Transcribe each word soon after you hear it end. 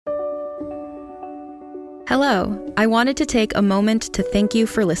Hello, I wanted to take a moment to thank you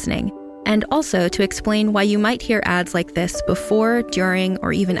for listening, and also to explain why you might hear ads like this before, during,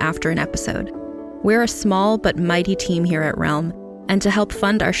 or even after an episode. We're a small but mighty team here at Realm, and to help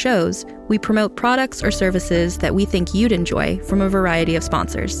fund our shows, we promote products or services that we think you'd enjoy from a variety of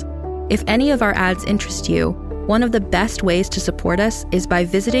sponsors. If any of our ads interest you, one of the best ways to support us is by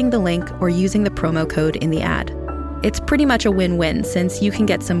visiting the link or using the promo code in the ad. It's pretty much a win-win since you can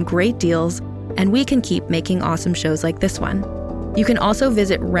get some great deals and we can keep making awesome shows like this one. You can also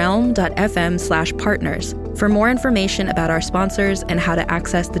visit realm.fm/partners for more information about our sponsors and how to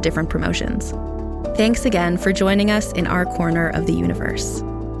access the different promotions. Thanks again for joining us in our corner of the universe.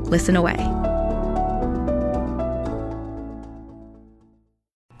 Listen away.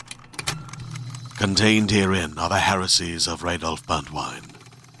 Contained herein are the heresies of Radolf Burntwine,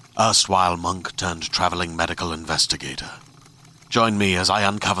 erstwhile monk turned traveling medical investigator. Join me as I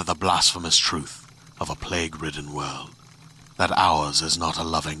uncover the blasphemous truth of a plague-ridden world, that ours is not a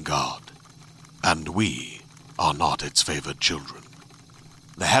loving God, and we are not its favored children.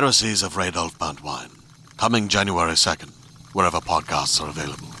 The Heresies of Radolf Burntwine, coming January 2nd, wherever podcasts are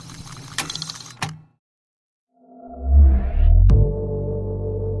available.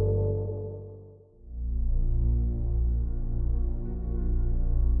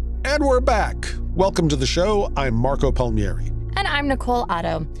 And we're back. Welcome to the show. I'm Marco Palmieri. And I'm Nicole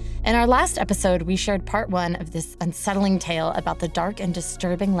Otto. In our last episode, we shared part 1 of this unsettling tale about the dark and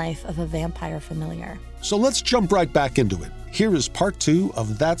disturbing life of a vampire familiar. So let's jump right back into it. Here is part 2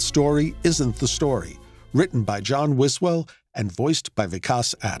 of That Story Isn't the Story, written by John Wiswell and voiced by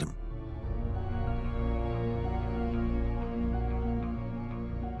Vikas Adam.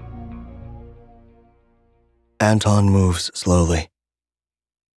 Anton moves slowly.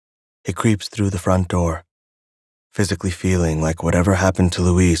 He creeps through the front door, physically feeling like whatever happened to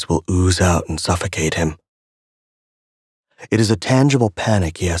Louise will ooze out and suffocate him. It is a tangible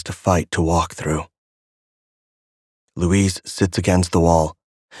panic he has to fight to walk through. Louise sits against the wall,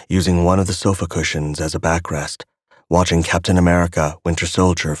 using one of the sofa cushions as a backrest, watching Captain America: Winter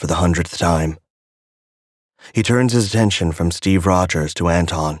Soldier for the 100th time. He turns his attention from Steve Rogers to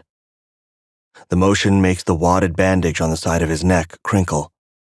Anton. The motion makes the wadded bandage on the side of his neck crinkle.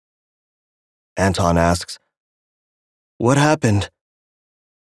 Anton asks, "What happened?"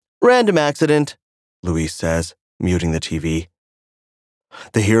 "Random accident," Louise says, muting the TV.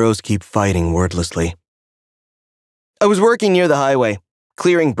 The heroes keep fighting wordlessly. "I was working near the highway,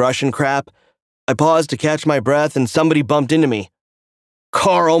 clearing brush and crap. I paused to catch my breath and somebody bumped into me.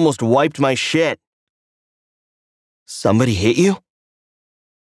 Car almost wiped my shit." "Somebody hit you?"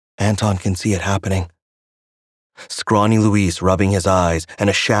 Anton can see it happening. Scrawny Louise rubbing his eyes and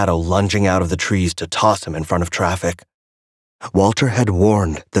a shadow lunging out of the trees to toss him in front of traffic. Walter had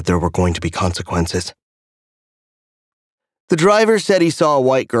warned that there were going to be consequences. "The driver said he saw a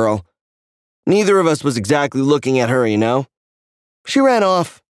white girl. Neither of us was exactly looking at her, you know. She ran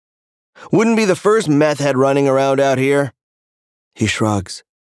off. Wouldn't be the first meth head running around out here." He shrugs,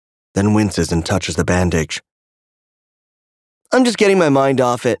 then winces and touches the bandage. "I'm just getting my mind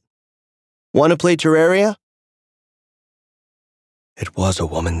off it. Want to play Terraria?" It was a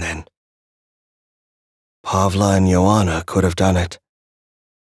woman then. Pavla and Joanna could have done it.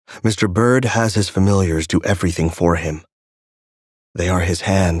 Mr. Bird has his familiars do everything for him. They are his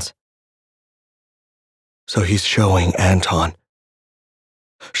hands. So he's showing Anton.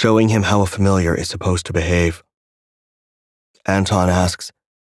 Showing him how a familiar is supposed to behave. Anton asks,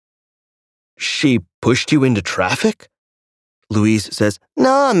 "She pushed you into traffic?" Louise says,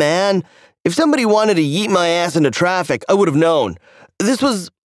 "Nah, man. If somebody wanted to yeet my ass into traffic, I would have known. This was,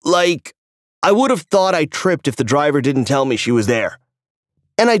 like, I would have thought I tripped if the driver didn't tell me she was there.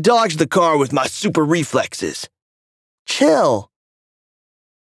 And I dodged the car with my super reflexes. Chill."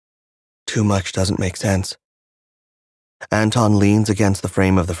 Too much doesn't make sense. Anton leans against the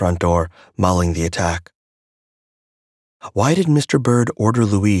frame of the front door, mulling the attack. Why did Mr. Bird order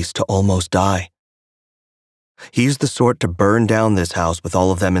Louise to almost die? He's the sort to burn down this house with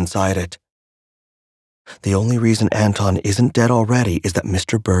all of them inside it. The only reason Anton isn't dead already is that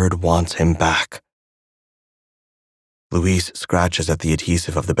Mr. Bird wants him back. Louise scratches at the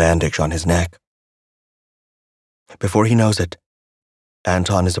adhesive of the bandage on his neck. Before he knows it,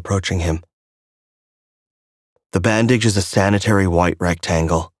 Anton is approaching him. The bandage is a sanitary white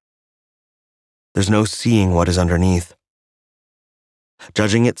rectangle. There's no seeing what is underneath.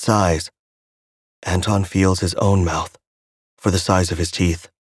 Judging its size, Anton feels his own mouth for the size of his teeth.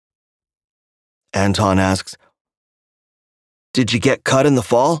 Anton asks, "Did you get cut in the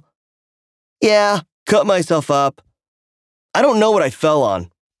fall?" "Yeah, cut myself up. I don't know what I fell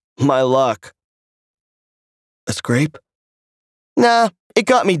on. My luck." A scrape? Nah, it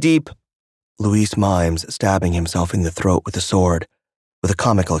got me deep. Luis mimes, stabbing himself in the throat with a sword, with a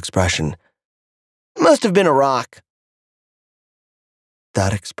comical expression. Must have been a rock.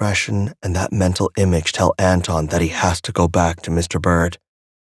 That expression and that mental image tell Anton that he has to go back to Mr. Bird.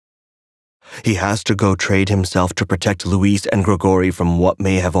 He has to go trade himself to protect Luis and Grigori from what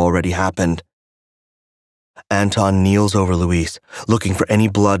may have already happened. Anton kneels over Luis, looking for any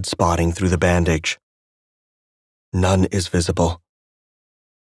blood spotting through the bandage. None is visible.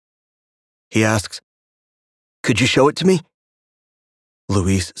 He asks, "Could you show it to me?"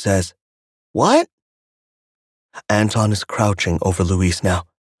 Luis says, "What?" Anton is crouching over Luis now,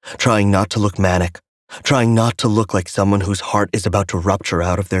 trying not to look manic, trying not to look like someone whose heart is about to rupture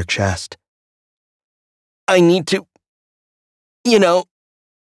out of their chest. "I need to...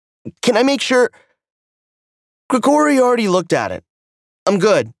 can I make sure... Grigori already looked at it. I'm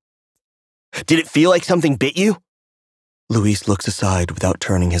good. Did it feel like something bit you?" Luis looks aside without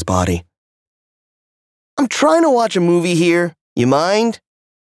turning his body. "I'm trying to watch a movie here. You mind?"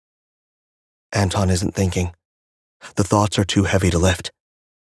 Anton isn't thinking. The thoughts are too heavy to lift.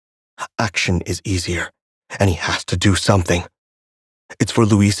 Action is easier, and he has to do something. It's for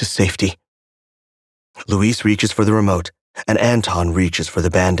Luis's safety. Luis reaches for the remote, and Anton reaches for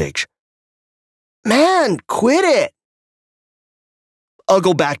the bandage. "Man, quit it!" "I'll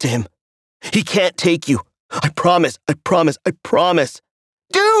go back to him. He can't take you. I promise, I promise, I promise.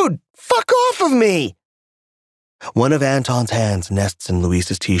 Dude, fuck off of me!" One of Anton's hands nests in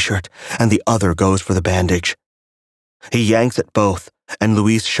Luis's t-shirt, and the other goes for the bandage. He yanks at both, and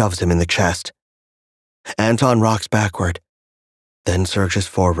Luis shoves him in the chest. Anton rocks backward, then surges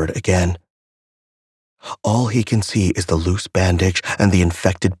forward again. All he can see is the loose bandage and the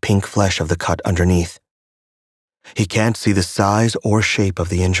infected pink flesh of the cut underneath. He can't see the size or shape of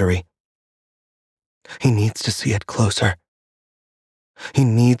the injury. He needs to see it closer. He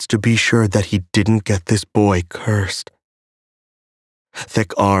needs to be sure that he didn't get this boy cursed.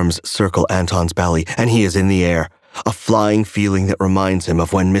 Thick arms circle Anton's belly, and he is in the air, a flying feeling that reminds him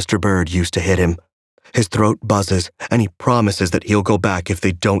of when Mr. Bird used to hit him. His throat buzzes, and he promises that he'll go back if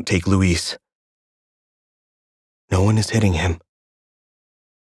they don't take Luis. No one is hitting him.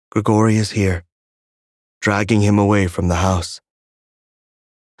 Grigori is here, dragging him away from the house.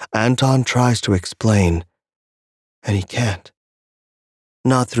 Anton tries to explain, and he can't.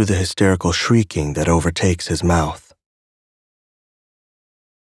 Not through the hysterical shrieking that overtakes his mouth.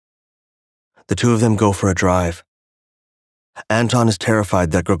 The two of them go for a drive. Anton is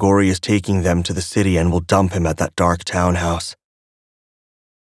terrified that Grigori is taking them to the city and will dump him at that dark townhouse.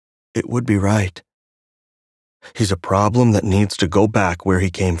 It would be right. He's a problem that needs to go back where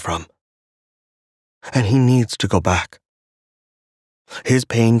he came from. And he needs to go back. His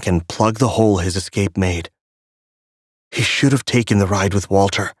pain can plug the hole his escape made. He should have taken the ride with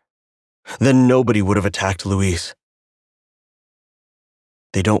Walter. Then nobody would have attacked Luis.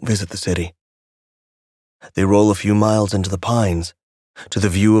 They don't visit the city. They roll a few miles into the pines, to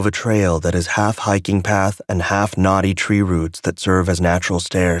the view of a trail that is half hiking path and half knotty tree roots that serve as natural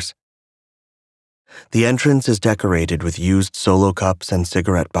stairs. The entrance is decorated with used solo cups and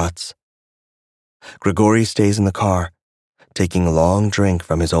cigarette butts. Grigori stays in the car, taking a long drink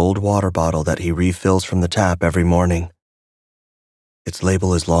from his old water bottle that he refills from the tap every morning. Its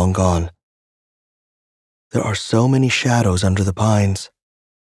label is long gone. There are so many shadows under the pines.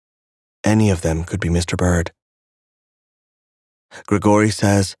 Any of them could be Mr. Bird. Grigori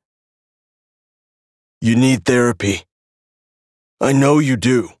says, "You need therapy. I know you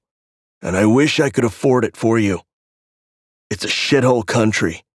do, and I wish I could afford it for you. It's a shithole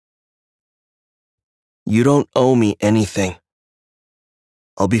country. You don't owe me anything.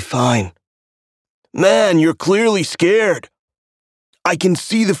 I'll be fine." "Man, you're clearly scared. I can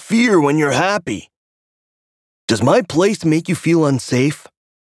see the fear when you're happy. Does my place make you feel unsafe?"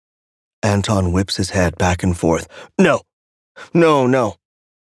 Anton whips his head back and forth. No.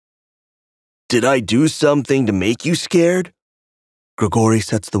 "Did I do something to make you scared?" Grigori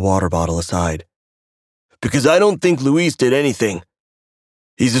sets the water bottle aside. "Because I don't think Luis did anything.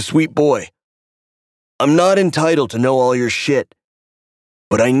 He's a sweet boy. I'm not entitled to know all your shit,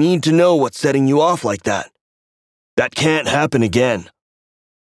 but I need to know what's setting you off like that. That can't happen again."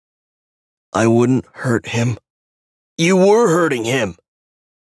 "I wouldn't hurt him." "You were hurting him.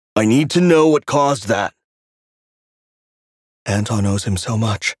 I need to know what caused that." Anton owes him so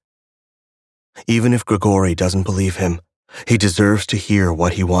much. Even if Grigori doesn't believe him, he deserves to hear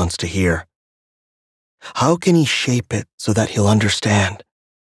what he wants to hear. How can he shape it so that he'll understand?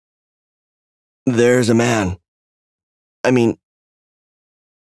 "There's a man. I mean,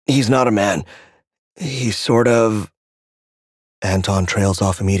 he's not a man. He sort of... Anton trails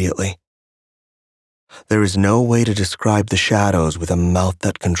off immediately. There is no way to describe the shadows with a mouth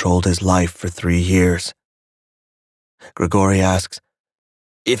that controlled his life for 3 years. Grigori asks,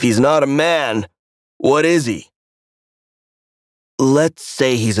 "If he's not a man, what is he?" "Let's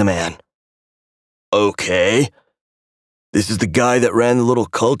say he's a man." "Okay. This is the guy that ran the little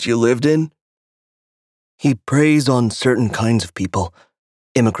cult you lived in?" "He preys on certain kinds of people.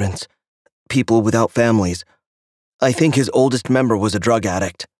 Immigrants. People without families. I think his oldest member was a drug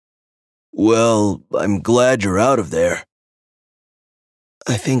addict." "Well, I'm glad you're out of there."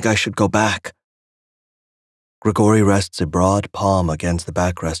 "I think I should go back." Grigori rests a broad palm against the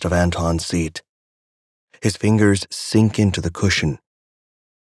backrest of Anton's seat. His fingers sink into the cushion.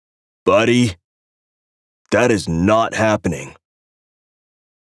 "Buddy, that is not happening."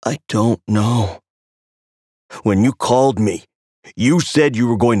 "I don't know." "When you called me, you said you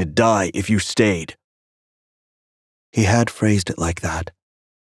were going to die if you stayed." He had phrased it like that.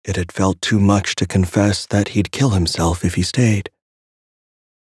 It had felt too much to confess that he'd kill himself if he stayed.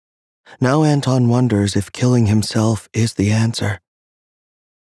 Now Anton wonders if killing himself is the answer.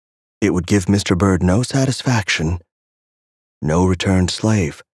 It would give Mr. Bird no satisfaction, no returned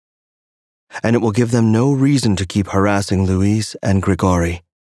slave, and it will give them no reason to keep harassing Louise and Grigori.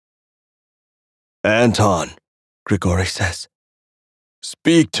 "Anton," Grigori says,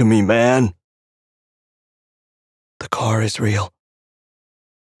 "speak to me, man." The car is real.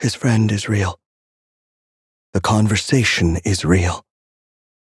 His friend is real. The conversation is real.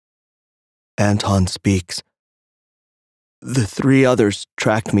 Anton speaks. "The 3 others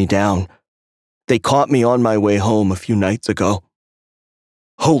tracked me down. They caught me on my way home a few nights ago."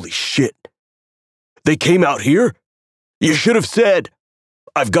 "Holy shit. They came out here? You should have said,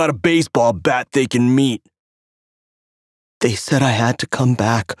 'I've got a baseball bat they can meet.'" "They said I had to come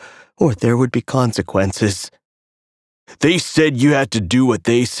back, or there would be consequences." "They said you had to do what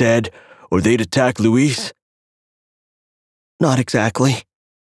they said, or they'd attack Louise?" "Not exactly."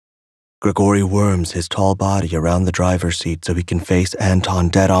 Grigori worms his tall body around the driver's seat so he can face Anton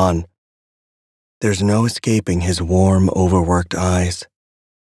dead on. There's no escaping his warm, overworked eyes.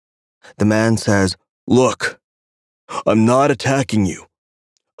 The man says, "Look, I'm not attacking you.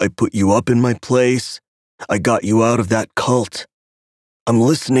 I put you up in my place. I got you out of that cult. I'm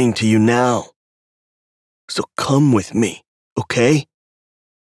listening to you now. So come with me, okay?"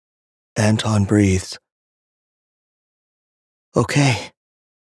 Anton breathes. "Okay."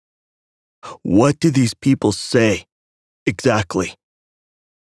 "What did these people say, exactly?"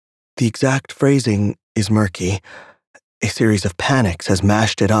 The exact phrasing is murky. A series of panics has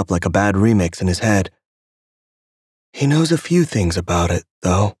mashed it up like a bad remix in his head. He knows a few things about it,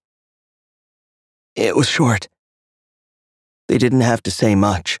 though. It was short. They didn't have to say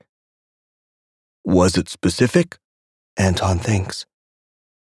much. "Was it specific?" Anton thinks.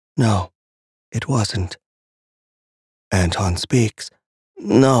 No, it wasn't. Anton speaks.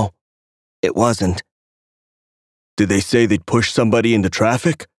 No, it wasn't. "Did they say they'd push somebody into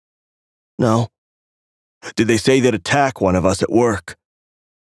traffic?" No. "Did they say they'd attack one of us at work?"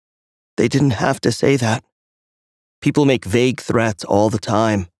 They didn't have to say that. People make vague threats all the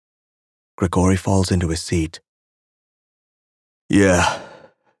time. Grigori falls into his seat. "Yeah,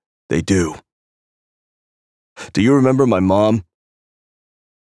 they do. Do you remember my mom?"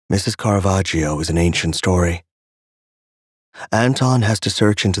 Mrs. Caravaggio is an ancient story. Anton has to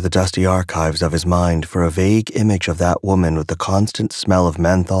search into the dusty archives of his mind for a vague image of that woman with the constant smell of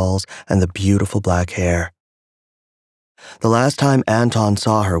menthols and the beautiful black hair. The last time Anton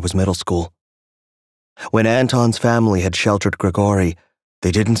saw her was middle school. When Anton's family had sheltered Grigori,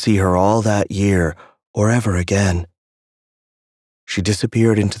 they didn't see her all that year or ever again. She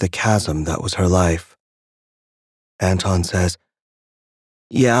disappeared into the chasm that was her life. Anton says,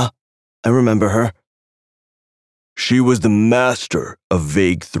 "Yeah, I remember her." "She was the master of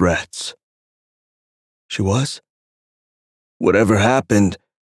vague threats." "She was?" "Whatever happened,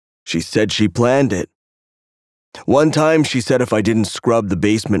 she said she planned it. One time she said if I didn't scrub the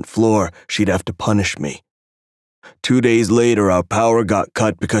basement floor, she'd have to punish me. 2 days later, our power got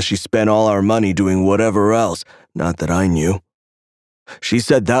cut because she spent all our money doing whatever else, not that I knew. She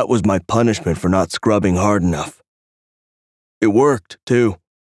said that was my punishment for not scrubbing hard enough. It worked, too.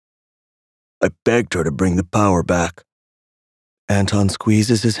 I begged her to bring the power back." Anton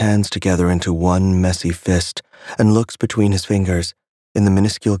squeezes his hands together into one messy fist and looks between his fingers, in the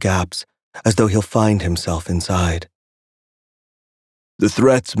minuscule gaps, as though he'll find himself inside. "The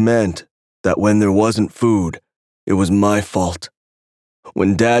threats meant that when there wasn't food, it was my fault.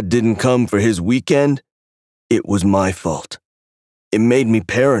 When Dad didn't come for his weekend, it was my fault. It made me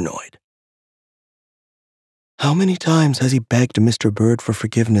paranoid. How many times has he begged Mr. Bird for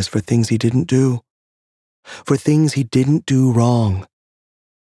forgiveness for things he didn't do? For things he didn't do wrong?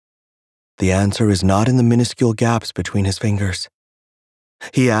 The answer is not in the minuscule gaps between his fingers.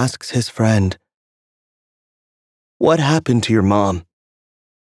 He asks his friend, "What happened to your mom?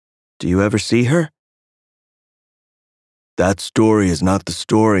 Do you ever see her?" "That story is not the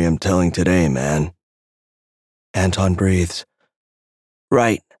story I'm telling today, man." Anton breathes.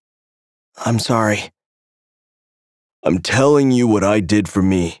 "Right. I'm sorry." "I'm telling you what I did for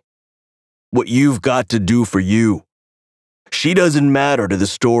me. What you've got to do for you. She doesn't matter to the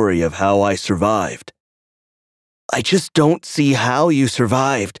story of how I survived." "I just don't see how you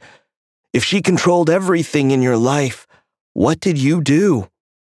survived. If she controlled everything in your life, what did you do?"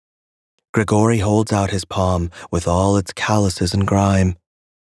 Grigori holds out his palm with all its calluses and grime.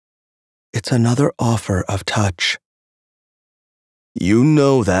 It's another offer of touch. "You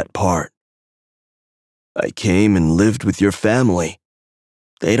know that part. I came and lived with your family.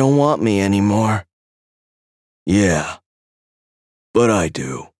 They don't want me anymore." "Yeah, but I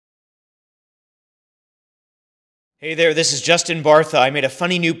do." Hey there, this is Justin Bartha. I made a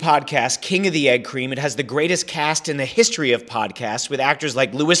funny new podcast, King of the Egg Cream. It has the greatest cast in the history of podcasts with actors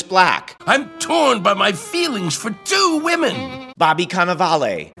like Louis Black. I'm torn by my feelings for two women. Bobby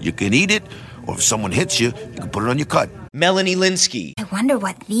Cannavale. You can eat it, or if someone hits you, you can put it on your cut. Melanie Linsky. I wonder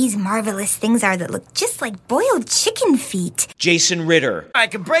what these marvelous things are that look just like boiled chicken feet. Jason Ritter. I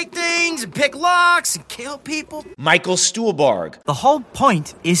can break things and pick locks and kill people. Michael Stuhlbarg. The whole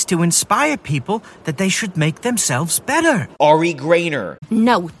point is to inspire people that they should make themselves better. Ari Grainer.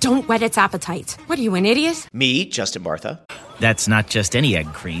 No, don't whet its appetite. What are you, an idiot? Me, Justin Bartha. That's not just any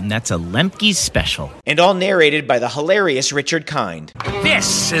egg cream, that's a Lemke's special. And all narrated by the hilarious Richard Kind.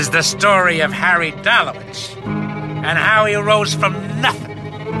 This is the story of Harry Dalowitz and how he rose from nothing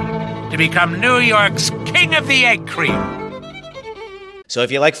to become New York's King of the Egg Cream. So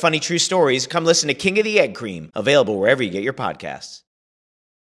if you like funny true stories, come listen to King of the Egg Cream, available wherever you get your podcasts.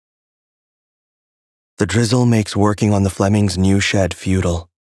 The drizzle makes working on the Flemings' new shed futile.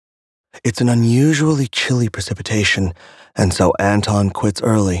 It's an unusually chilly precipitation, and so Anton quits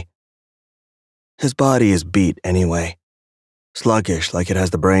early. His body is beat anyway, sluggish like it has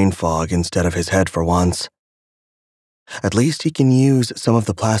the brain fog instead of his head for once. At least he can use some of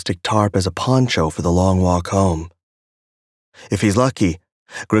the plastic tarp as a poncho for the long walk home. If he's lucky,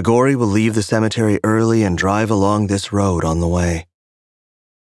 Grigori will leave the cemetery early and drive along this road on the way.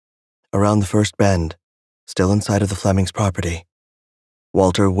 Around the first bend, still inside of the Flemings' property,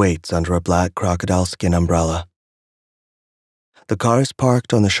 Walter waits under a black crocodile skin umbrella. The car is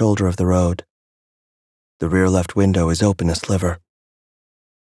parked on the shoulder of the road. The rear left window is open a sliver.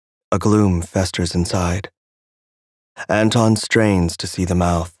 A gloom festers inside. Anton strains to see the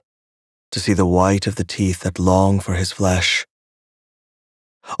mouth, to see the white of the teeth that long for his flesh.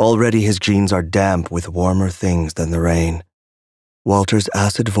 Already his jeans are damp with warmer things than the rain. Walter's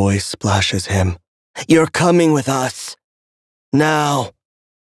acid voice splashes him. "You're coming with us. Now."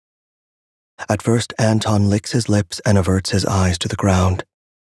 At first, Anton licks his lips and averts his eyes to the ground.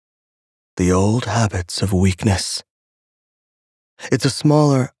 The old habits of weakness. It's a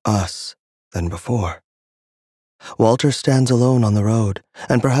smaller us than before. Walter stands alone on the road,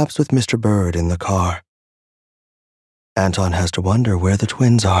 and perhaps with Mr. Bird in the car. Anton has to wonder where the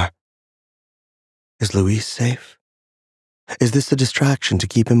twins are. Is Louise safe? Is this a distraction to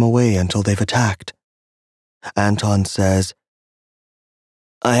keep him away until they've attacked? Anton says,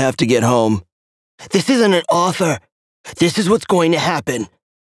 "I have to get home." "This isn't an offer. This is what's going to happen."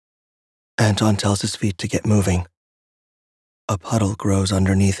 Anton tells his feet to get moving. A puddle grows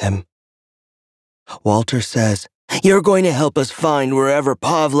underneath him. Walter says, "You're going to help us find wherever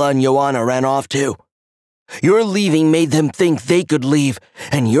Pavla and Joanna ran off to. Your leaving made them think they could leave,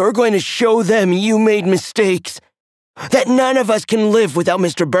 and you're going to show them you made mistakes, that none of us can live without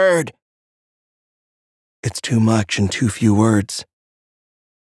Mr. Bird." It's too much in too few words.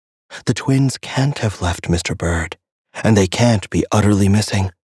 The twins can't have left Mr. Bird, and they can't be utterly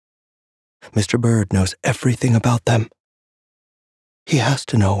missing. Mr. Bird knows everything about them. He has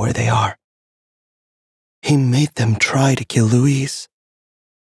to know where they are. He made them try to kill Louise.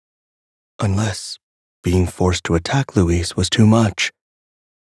 Unless being forced to attack Louise was too much.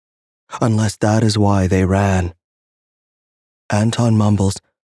 Unless that is why they ran. Anton mumbles,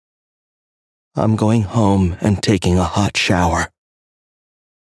 "I'm going home and taking a hot shower."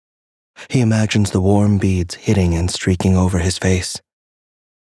 He imagines the warm beads hitting and streaking over his face.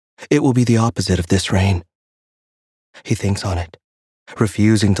 It will be the opposite of this rain. He thinks on it,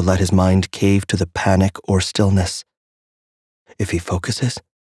 refusing to let his mind cave to the panic or stillness. If he focuses,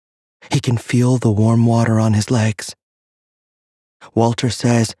 He can feel the warm water on his legs. Walter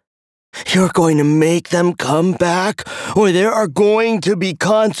says, "You're going to make them come back, or there are going to be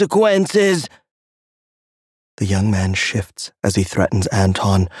consequences." The young man shifts as he threatens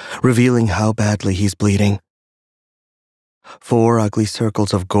Anton, revealing how badly he's bleeding. 4 ugly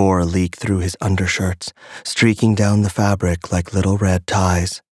circles of gore leak through his undershirts, streaking down the fabric like little red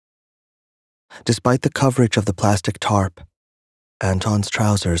ties. Despite the coverage of the plastic tarp, Anton's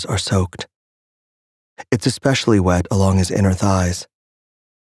trousers are soaked. It's especially wet along his inner thighs.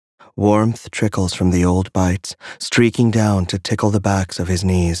 Warmth trickles from the old bites, streaking down to tickle the backs of his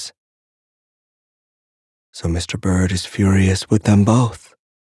knees. So Mr. Bird is furious with them both.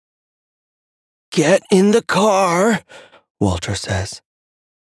 "Get in the car," Walter says,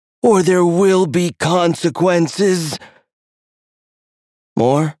 "or there will be consequences."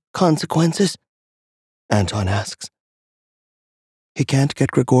 "More consequences?" Anton asks. He can't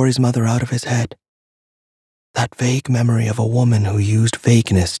get Grigori's mother out of his head. That vague memory of a woman who used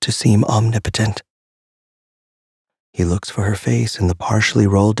vagueness to seem omnipotent. He looks for her face in the partially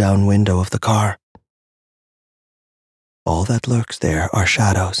rolled down window of the car. All that lurks there are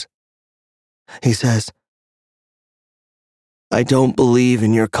shadows. He says, "I don't believe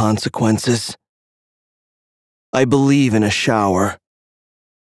in your consequences. I believe in a shower."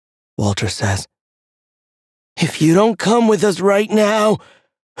 Walter says, "If you don't come with us right now,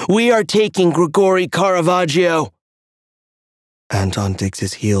 we are taking Grigori Caravaggio." Anton digs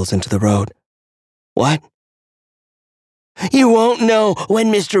his heels into the road. "What?" "You won't know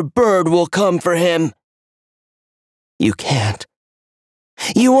when Mr. Bird will come for him." "You can't."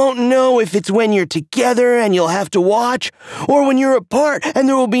 "You won't know if it's when you're together and you'll have to watch, or when you're apart and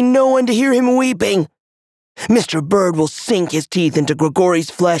there will be no one to hear him weeping. Mr. Bird will sink his teeth into Grigori's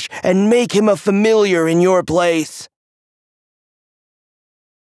flesh and make him a familiar in your place."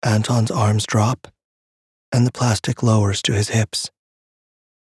 Anton's arms drop, and the plastic lowers to his hips.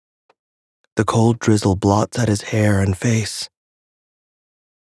 The cold drizzle blots at his hair and face.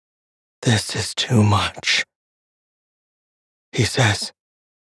 "This is too much," he says.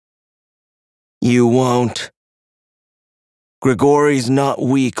 "You won't. Grigori's not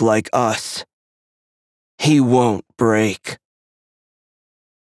weak like us. He won't break."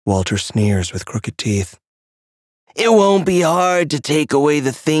 Walter sneers with crooked teeth. "It won't be hard to take away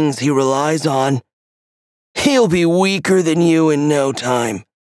the things he relies on. He'll be weaker than you in no time.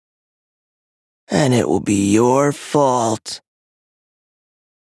 And it will be your fault."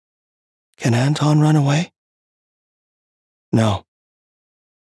 Can Anton run away? No.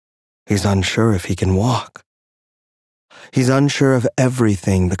 He's unsure if he can walk. He's unsure of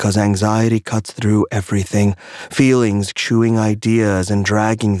everything because anxiety cuts through everything, feelings chewing ideas and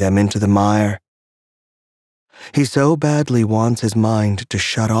dragging them into the mire. He so badly wants his mind to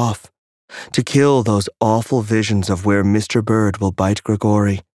shut off, to kill those awful visions of where Mr. Bird will bite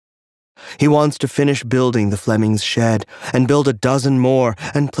Grigori. He wants to finish building the Flemings' shed and build a dozen more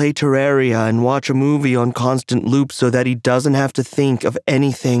and play Terraria and watch a movie on constant loop so that he doesn't have to think of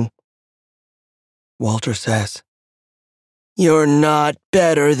anything. Walter says, "You're not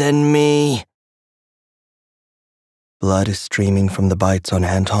better than me." Blood is streaming from the bites on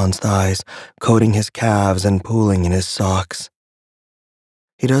Anton's thighs, coating his calves and pooling in his socks.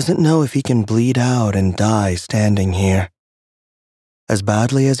 He doesn't know if he can bleed out and die standing here. As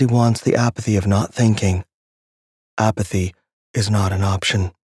badly as he wants the apathy of not thinking, apathy is not an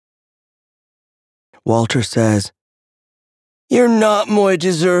option. Walter says, "You're not more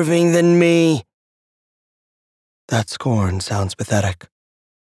deserving than me." That scorn sounds pathetic.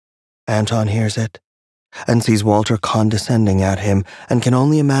 Anton hears it and sees Walter condescending at him and can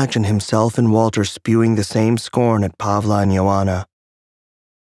only imagine himself and Walter spewing the same scorn at Pavla and Joanna.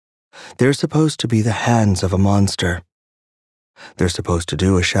 They're supposed to be the hands of a monster. They're supposed to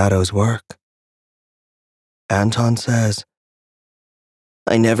do a shadow's work. Anton says,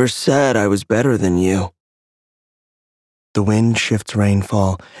 "I never said I was better than you." The wind shifts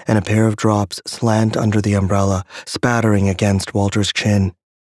rainfall, and a pair of drops slant under the umbrella, spattering against Walter's chin.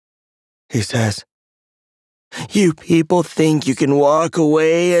 He says, "You people think you can walk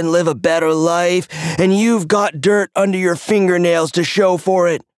away and live a better life, and you've got dirt under your fingernails to show for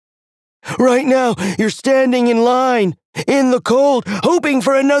it. Right now, you're standing in line, in the cold, hoping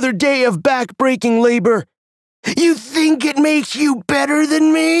for another day of back-breaking labor. You think it makes you better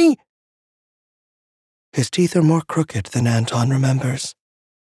than me?" His teeth are more crooked than Anton remembers.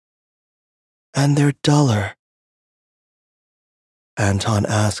 And they're duller. Anton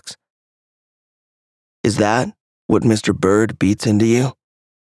asks, "Is that what Mr. Bird beats into you?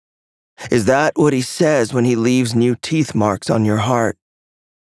 Is that what he says when he leaves new teeth marks on your heart?"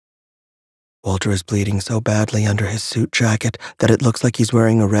 Walter is bleeding so badly under his suit jacket that it looks like he's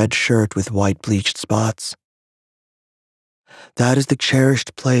wearing a red shirt with white bleached spots. That is the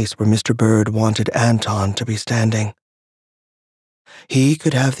cherished place where Mr. Bird wanted Anton to be standing. He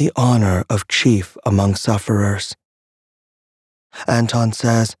could have the honor of chief among sufferers. Anton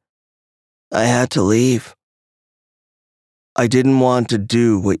says, "I had to leave. I didn't want to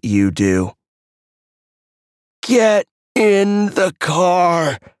do what you do." "Get in the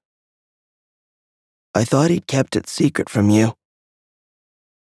car." "I thought he'd kept it secret from you.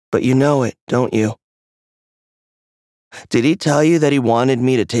 But you know it, don't you? Did he tell you that he wanted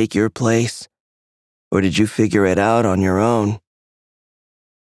me to take your place? Or did you figure it out on your own?"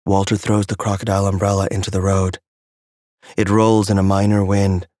 Walter throws the crocodile umbrella into the road. It rolls in a minor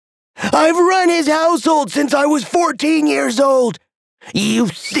wind. "I've run his household since I was 14 years old. You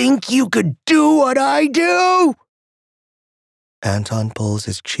think you could do what I do?" Anton pulls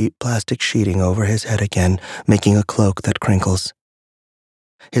his cheap plastic sheeting over his head again, making a cloak that crinkles.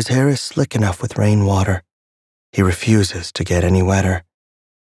 His hair is slick enough with rainwater. He refuses to get any wetter.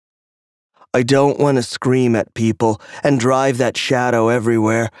 "I don't want to scream at people and drive that shadow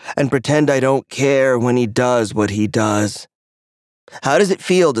everywhere and pretend I don't care when he does what he does. How does it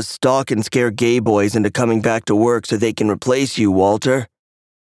feel to stalk and scare gay boys into coming back to work so they can replace you, Walter?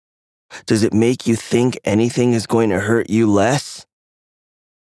 Does it make you think anything is going to hurt you less?"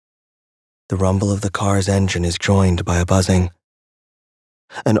 The rumble of the car's engine is joined by a buzzing.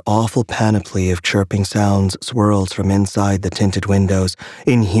 An awful panoply of chirping sounds swirls from inside the tinted windows,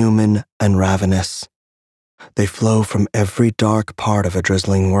 inhuman and ravenous. They flow from every dark part of a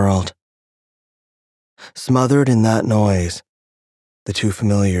drizzling world. Smothered in that noise, the two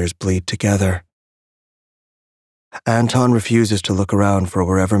familiars bleed together. Anton refuses to look around for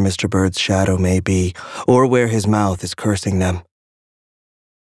wherever Mr. Bird's shadow may be, or where his mouth is cursing them.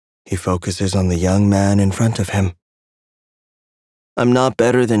 He focuses on the young man in front of him. "I'm not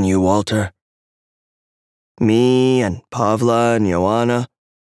better than you, Walter. Me and Pavla and Joanna,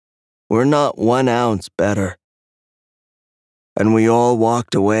 we're not 1 ounce better. And we all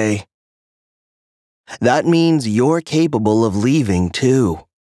walked away. That means you're capable of leaving, too.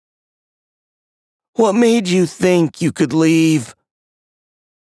 What made you think you could leave?"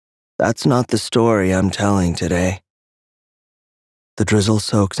 That's not the story I'm telling today. The drizzle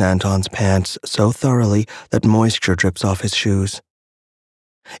soaks Anton's pants so thoroughly that moisture drips off his shoes.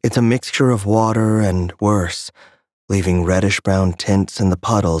 It's a mixture of water and worse, leaving reddish-brown tints in the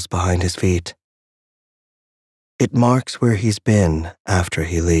puddles behind his feet. It marks where he's been after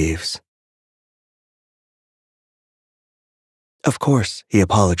he leaves. Of course, he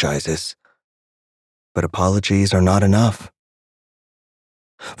apologizes. But apologies are not enough.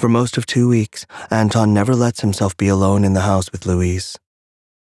 For most of 2 weeks, Anton never lets himself be alone in the house with Louise.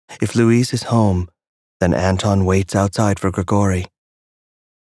 If Louise is home, then Anton waits outside for Grigory.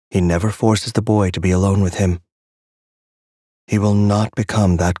 He never forces the boy to be alone with him. He will not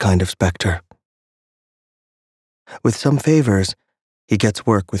become that kind of specter. With some favors, he gets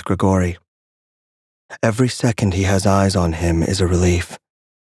work with Grigory. Every second he has eyes on him is a relief.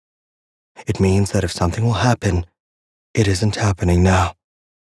 It means that if something will happen, it isn't happening now.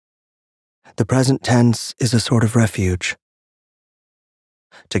 The present tense is a sort of refuge.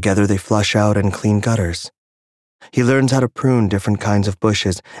 Together they flush out and clean gutters. He learns how to prune different kinds of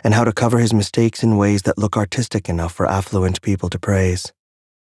bushes and how to cover his mistakes in ways that look artistic enough for affluent people to praise.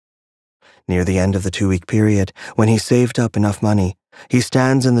 Near the end of the 2-week period, when he's saved up enough money, he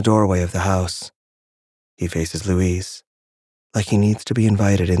stands in the doorway of the house. He faces Louise, like he needs to be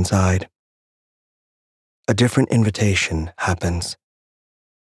invited inside. A different invitation happens.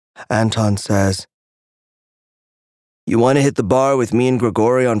 Anton says, "You want to hit the bar with me and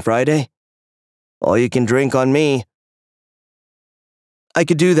Grigory on Friday? All you can drink on me." "I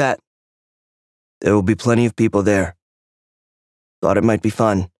could do that. There will be plenty of people there. Thought it might be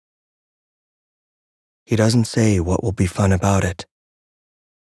fun." He doesn't say what will be fun about it.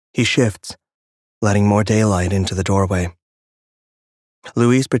 He shifts, letting more daylight into the doorway.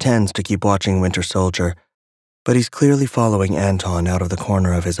 Louise pretends to keep watching Winter Soldier, but he's clearly following Anton out of the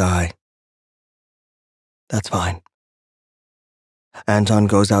corner of his eye. That's fine. Anton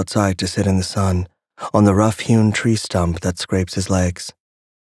goes outside to sit in the sun, on the rough-hewn tree stump that scrapes his legs.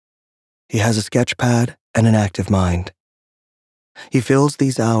 He has a sketch pad and an active mind. He fills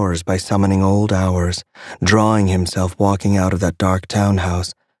these hours by summoning old hours, drawing himself walking out of that dark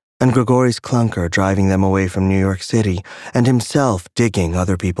townhouse, and Grigory's clunker driving them away from New York City, and himself digging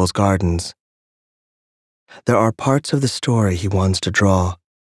other people's gardens. There are parts of the story he wants to draw,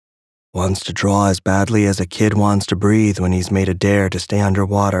 Wants to draw as badly as a kid wants to breathe when he's made a dare to stay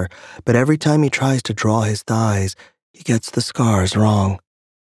underwater, but every time he tries to draw his thighs, he gets the scars wrong.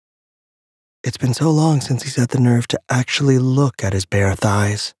 It's been so long since he's had the nerve to actually look at his bare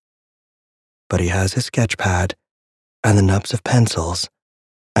thighs. But he has his sketch pad, and the nubs of pencils,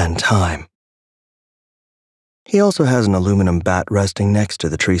 and time. He also has an aluminum bat resting next to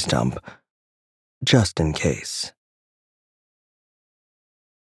the tree stump, just in case.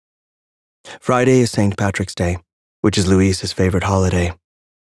 Friday is St. Patrick's Day, which is Louise's favorite holiday.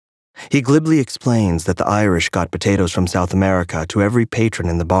 He glibly explains that the Irish got potatoes from South America to every patron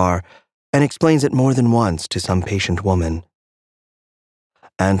in the bar, and explains it more than once to some patient woman.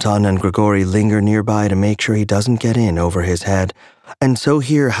 Anton and Grigori linger nearby to make sure he doesn't get in over his head, and so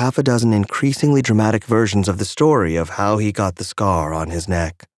hear half a dozen increasingly dramatic versions of the story of how he got the scar on his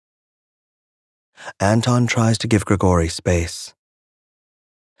neck. Anton tries to give Grigori space.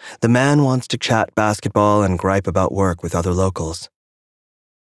 The man wants to chat basketball and gripe about work with other locals.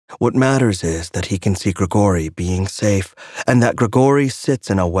 What matters is that he can see Grigori being safe, and that Grigori sits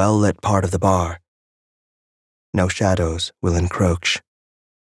in a well-lit part of the bar. No shadows will encroach.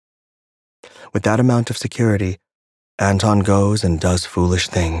 With that amount of security, Anton goes and does foolish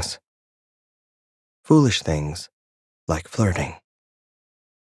things. Foolish things like flirting.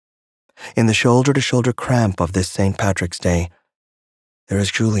 In the shoulder-to-shoulder cramp of this St. Patrick's Day, there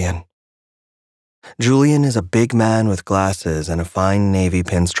is Julian. Julian is a big man with glasses and a fine navy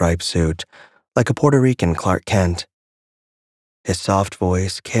pinstripe suit, like a Puerto Rican Clark Kent. His soft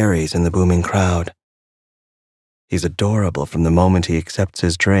voice carries in the booming crowd. He's adorable from the moment he accepts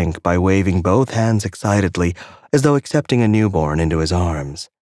his drink by waving both hands excitedly, as though accepting a newborn into his arms.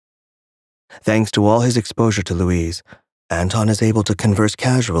 Thanks to all his exposure to Louise, Anton is able to converse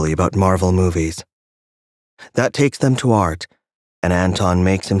casually about Marvel movies. That takes them to art, and Anton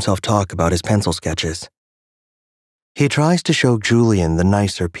makes himself talk about his pencil sketches. He tries to show Julian the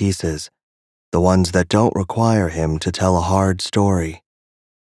nicer pieces, the ones that don't require him to tell a hard story.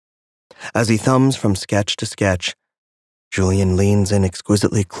 As he thumbs from sketch to sketch, Julian leans in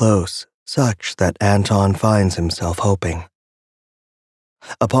exquisitely close, such that Anton finds himself hoping.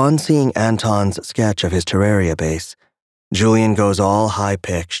 Upon seeing Anton's sketch of his Terraria base, Julian goes all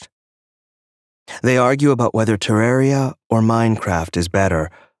high-pitched. They argue about whether Terraria or Minecraft is better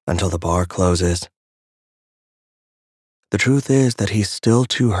until the bar closes. The truth is that he's still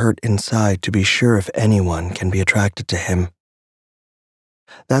too hurt inside to be sure if anyone can be attracted to him.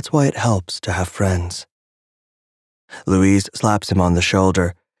 That's why it helps to have friends. Louise slaps him on the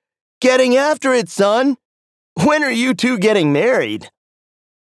shoulder. "Getting after it, son! When are you two getting married?"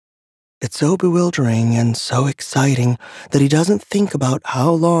 It's so bewildering and so exciting that he doesn't think about how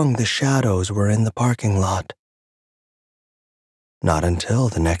long the shadows were in the parking lot. Not until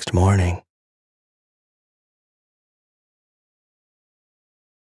the next morning.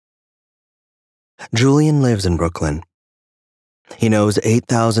 Julian lives in Brooklyn. He knows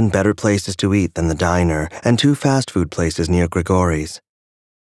 8,000 better places to eat than the diner and 2 fast food places near Grigori's.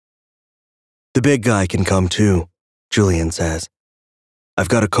 "The big guy can come too," Julian says. "I've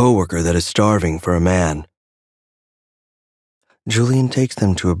got a coworker that is starving for a man." Julian takes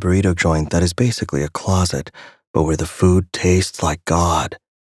them to a burrito joint that is basically a closet, but where the food tastes like God.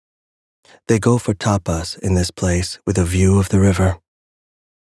 They go for tapas in this place with a view of the river.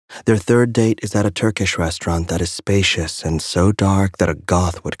 Their third date is at a Turkish restaurant that is spacious and so dark that a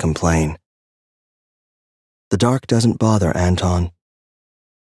goth would complain. The dark doesn't bother Anton.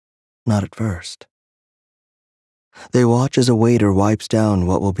 Not at first. They watch as a waiter wipes down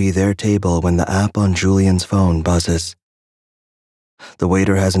what will be their table when the app on Julian's phone buzzes. The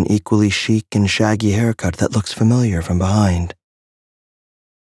waiter has an equally chic and shaggy haircut that looks familiar from behind.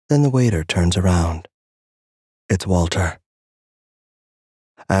 Then the waiter turns around. It's Walter.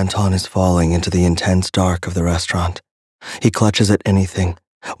 Anton is falling into the intense dark of the restaurant. He clutches at anything,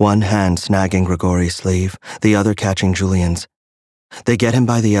 one hand snagging Grigori's sleeve, the other catching Julian's. They get him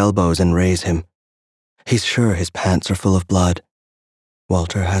by the elbows and raise him. He's sure his pants are full of blood.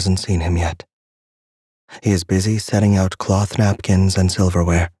 Walter hasn't seen him yet. He is busy setting out cloth napkins and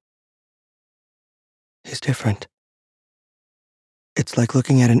silverware. He's different. It's like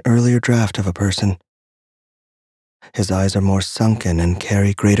looking at an earlier draft of a person. His eyes are more sunken and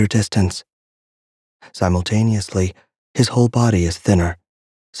carry greater distance. Simultaneously, his whole body is thinner,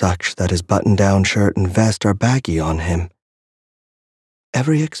 such that his button-down shirt and vest are baggy on him.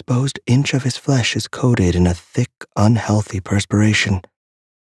 Every exposed inch of his flesh is coated in a thick, unhealthy perspiration,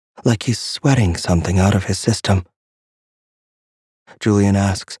 like he's sweating something out of his system. Julian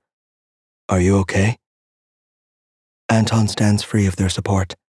asks, "Are you okay?" Anton stands free of their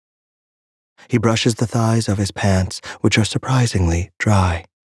support. He brushes the thighs of his pants, which are surprisingly dry.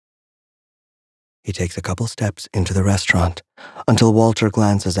 He takes a couple steps into the restaurant until Walter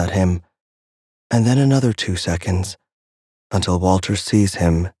glances at him, and then another 2 seconds until Walter sees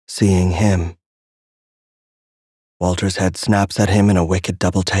him seeing him. Walter's head snaps at him in a wicked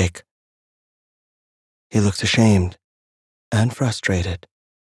double take. He looks ashamed and frustrated,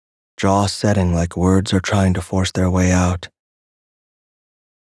 jaw setting like words are trying to force their way out.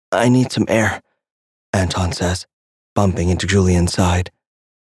 "I need some air," Anton says, bumping into Julian's side.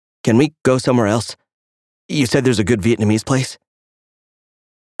 "Can we go somewhere else? You said there's a good Vietnamese place?"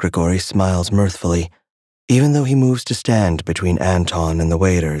 Grigori smiles mirthfully, even though he moves to stand between Anton and the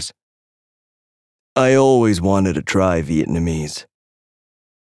waiters. "I always wanted to try Vietnamese."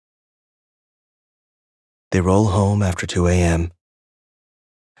 They roll home after 2 a.m.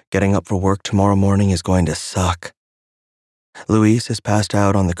 Getting up for work tomorrow morning is going to suck. Luis is passed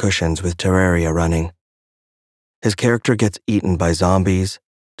out on the cushions with Terraria running. His character gets eaten by zombies,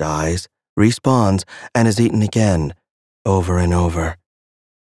 dies, respawns, and is eaten again, over and over.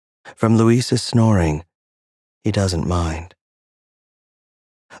 From Luis's snoring, he doesn't mind.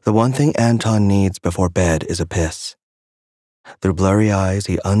 The one thing Anton needs before bed is a piss. Through blurry eyes,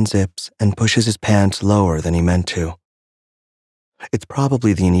 he unzips and pushes his pants lower than he meant to. It's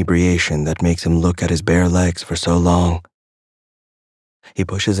probably the inebriation that makes him look at his bare legs for so long. He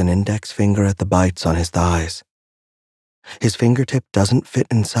pushes an index finger at the bites on his thighs. His fingertip doesn't fit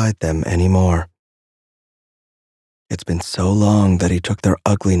inside them anymore. It's been so long that he took their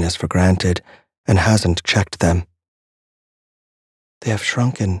ugliness for granted and hasn't checked them. They have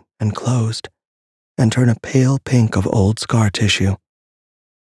shrunken and closed and turn a pale pink of old scar tissue.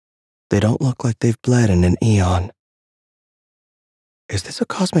 They don't look like they've bled in an eon. Is this a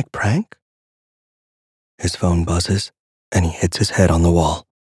cosmic prank? His phone buzzes, and he hits his head on the wall.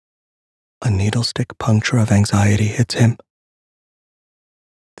 A needle-stick puncture of anxiety hits him.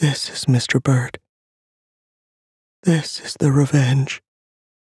 This is Mr. Bird. This is the revenge.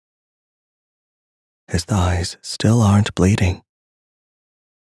 His thighs still aren't bleeding.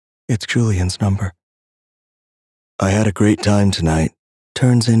 It's Julian's number. "I had a great time tonight,"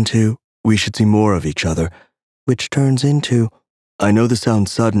 turns into, "We should see more of each other," which turns into, "I know this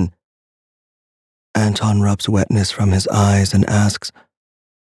sounds sudden." Anton rubs wetness from his eyes and asks,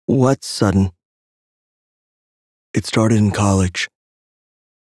 "What's sudden?" "It started in college.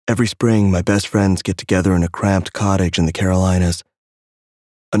 Every spring, my best friends get together in a cramped cottage in the Carolinas.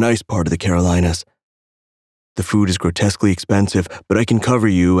 A nice part of the Carolinas. The food is grotesquely expensive, but I can cover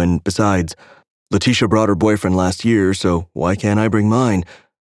you, and besides, Letitia brought her boyfriend last year, so why can't I bring mine?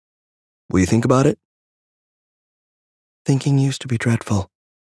 Will you think about it?" Thinking used to be dreadful.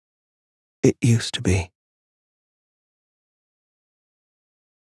 It used to be.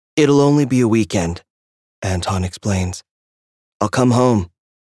 "It'll only be a weekend," Anton explains. "I'll come home."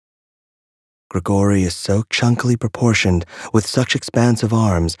 Grigori is so chunkily proportioned with such expansive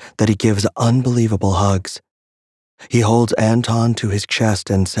arms that he gives unbelievable hugs. He holds Anton to his chest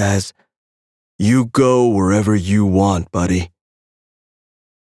and says, "You go wherever you want, buddy."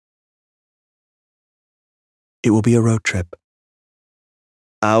 It will be a road trip.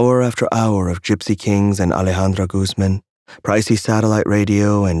 Hour after hour of Gypsy Kings and Alejandra Guzman, pricey satellite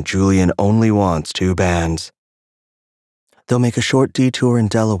radio, and Julian only wants 2 bands. They'll make a short detour in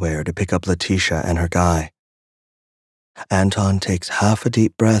Delaware to pick up Letitia and her guy. Anton takes half a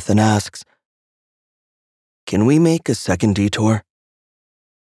deep breath and asks, "Can we make a second detour?"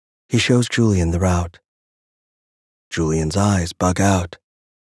 He shows Julian the route. Julian's eyes bug out.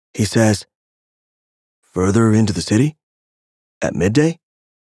 He says, "Further into the city? At midday?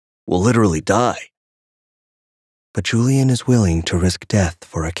 We'll literally die." But Julian is willing to risk death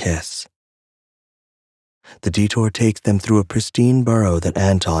for a kiss. The detour takes them through a pristine borough that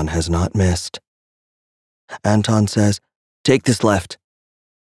Anton has not missed. Anton says, "Take this left."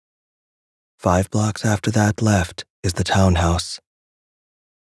 5 blocks after that left is the townhouse.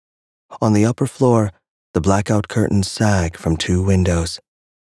 On the upper floor, the blackout curtains sag from 2 windows.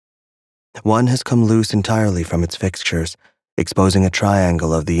 One has come loose entirely from its fixtures, exposing a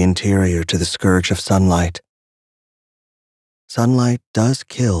triangle of the interior to the scourge of sunlight. Sunlight does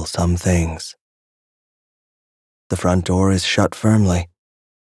kill some things. The front door is shut firmly.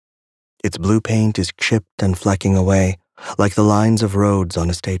 Its blue paint is chipped and flecking away, like the lines of roads on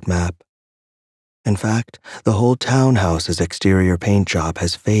a state map. In fact, the whole townhouse's exterior paint job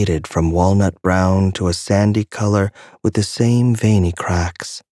has faded from walnut brown to a sandy color with the same veiny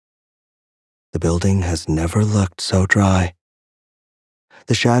cracks. The building has never looked so dry.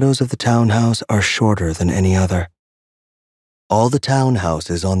 The shadows of the townhouse are shorter than any other. All the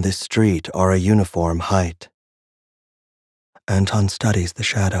townhouses on this street are a uniform height. Anton studies the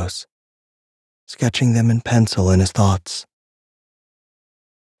shadows, sketching them in pencil in his thoughts.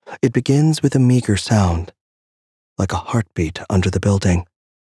 It begins with a meager sound, like a heartbeat under the building.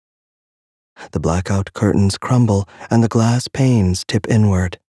 The blackout curtains crumble and the glass panes tip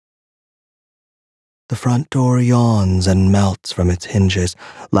inward. The front door yawns and melts from its hinges,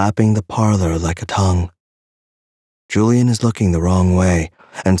 lapping the parlor like a tongue. Julian is looking the wrong way,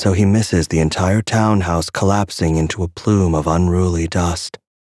 and so he misses the entire townhouse collapsing into a plume of unruly dust.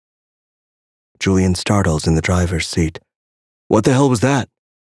 Julian startles in the driver's seat. "What the hell was that?"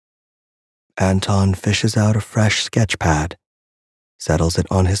 Anton fishes out a fresh sketch pad, settles it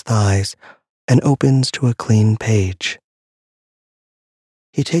on his thighs, and opens to a clean page.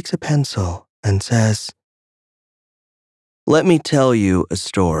 He takes a pencil and says, "Let me tell you a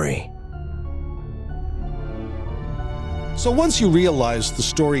story." So once you realize the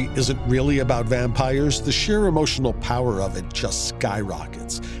story isn't really about vampires, the sheer emotional power of it just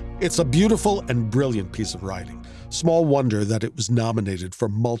skyrockets. It's a beautiful and brilliant piece of writing. Small wonder that it was nominated for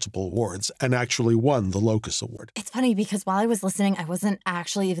multiple awards and actually won the Locus Award. It's funny because while I was listening, I wasn't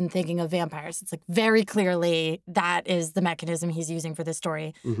actually even thinking of vampires. It's like very clearly that is the mechanism he's using for this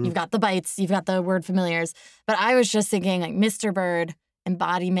story. Mm-hmm. You've got the bites, you've got the word familiars, but I was just thinking like Mr. Bird,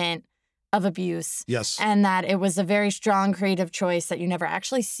 embodiment of abuse. Yes. And that it was a very strong creative choice that you never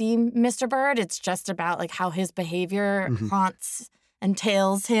actually see Mr. Bird. It's just about like how his behavior haunts and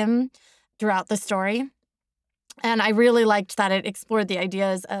tails him throughout the story. And I really liked that it explored the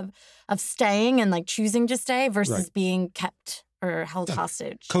ideas of staying and like choosing to stay versus being kept or held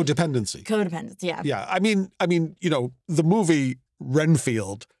hostage. Codependency. Yeah. Yeah. I mean, you know, the movie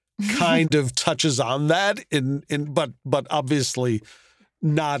Renfield kind of touches on that but obviously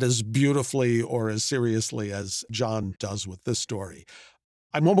not as beautifully or as seriously as John does with this story.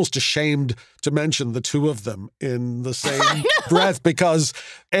 I'm almost ashamed to mention the two of them in the same breath because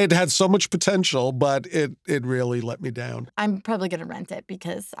it had so much potential, but it really let me down. I'm probably going to rent it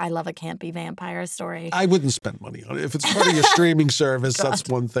because I love a campy vampire story. I wouldn't spend money on it. If it's part of your streaming service, that's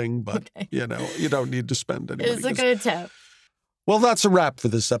one thing, but you know, you don't need to spend any money. It's a good tip. Well, that's a wrap for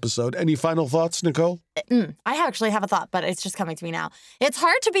this episode. Any final thoughts, Nicole? I actually have a thought, but it's just coming to me now. It's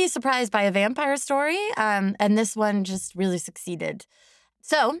hard to be surprised by a vampire story, and this one just really succeeded.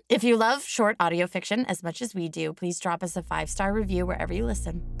 So, if you love short audio fiction as much as we do, please drop us a 5-star review wherever you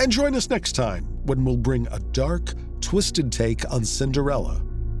listen. And join us next time when we'll bring a dark, twisted take on Cinderella.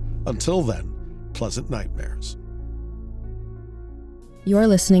 Until then, pleasant nightmares. You're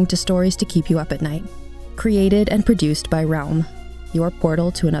listening to Stories to Keep You Up at Night. Created and produced by Realm, your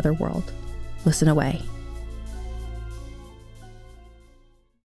portal to another world. Listen away.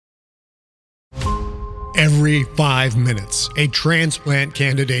 Every 5 minutes, a transplant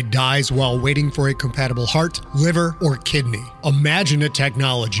candidate dies while waiting for a compatible heart, liver, or kidney. Imagine a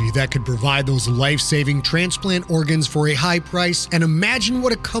technology that could provide those life-saving transplant organs for a high price, and imagine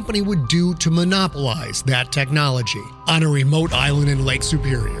what a company would do to monopolize that technology. On a remote island in Lake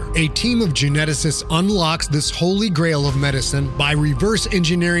Superior, a team of geneticists unlocks this holy grail of medicine by reverse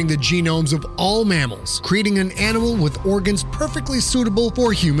engineering the genomes of all mammals, creating an animal with organs perfectly suitable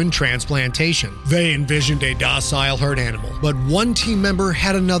for human transplantation. They envisioned a docile herd animal, but one team member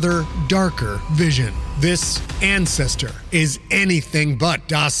had another, darker vision. This ancestor is anything but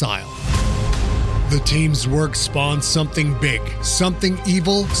docile. The team's work spawned something big, something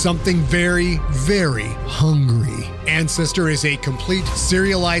evil, something very, very hungry. Ancestor is a complete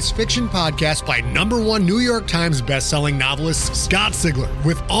serialized fiction podcast by #1 New York Times bestselling novelist Scott Sigler,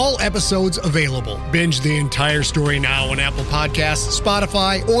 with all episodes available. Binge the entire story now on Apple Podcasts,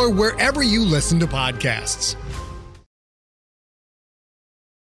 Spotify, or wherever you listen to podcasts.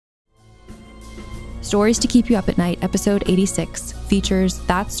 Stories to Keep You Up at Night, episode 86, features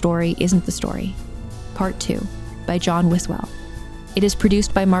That Story Isn't the Story, Part 2, by John Wiswell. It is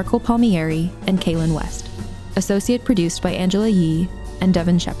produced by Marco Palmieri and Kaylin West. Associate produced by Angela Yee and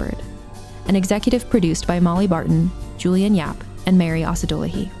Devin Shepard. And executive produced by Molly Barton, Julian Yap, and Mary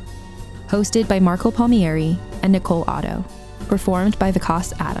Osadolahi. Hosted by Marco Palmieri and Nicole Otto. Performed by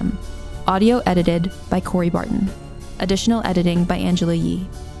Vikas Adam. Audio edited by Corey Barton. Additional editing by Angela Yee.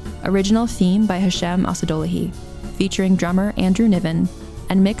 Original theme by Hashem Osadolahi, featuring drummer Andrew Niven,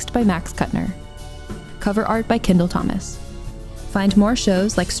 and mixed by Max Kuttner. Cover art by Kendall Thomas. Find more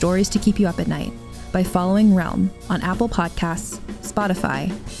shows like Stories to Keep You Up at Night by following Realm on Apple Podcasts,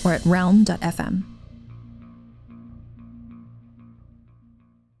 Spotify, or at realm.fm.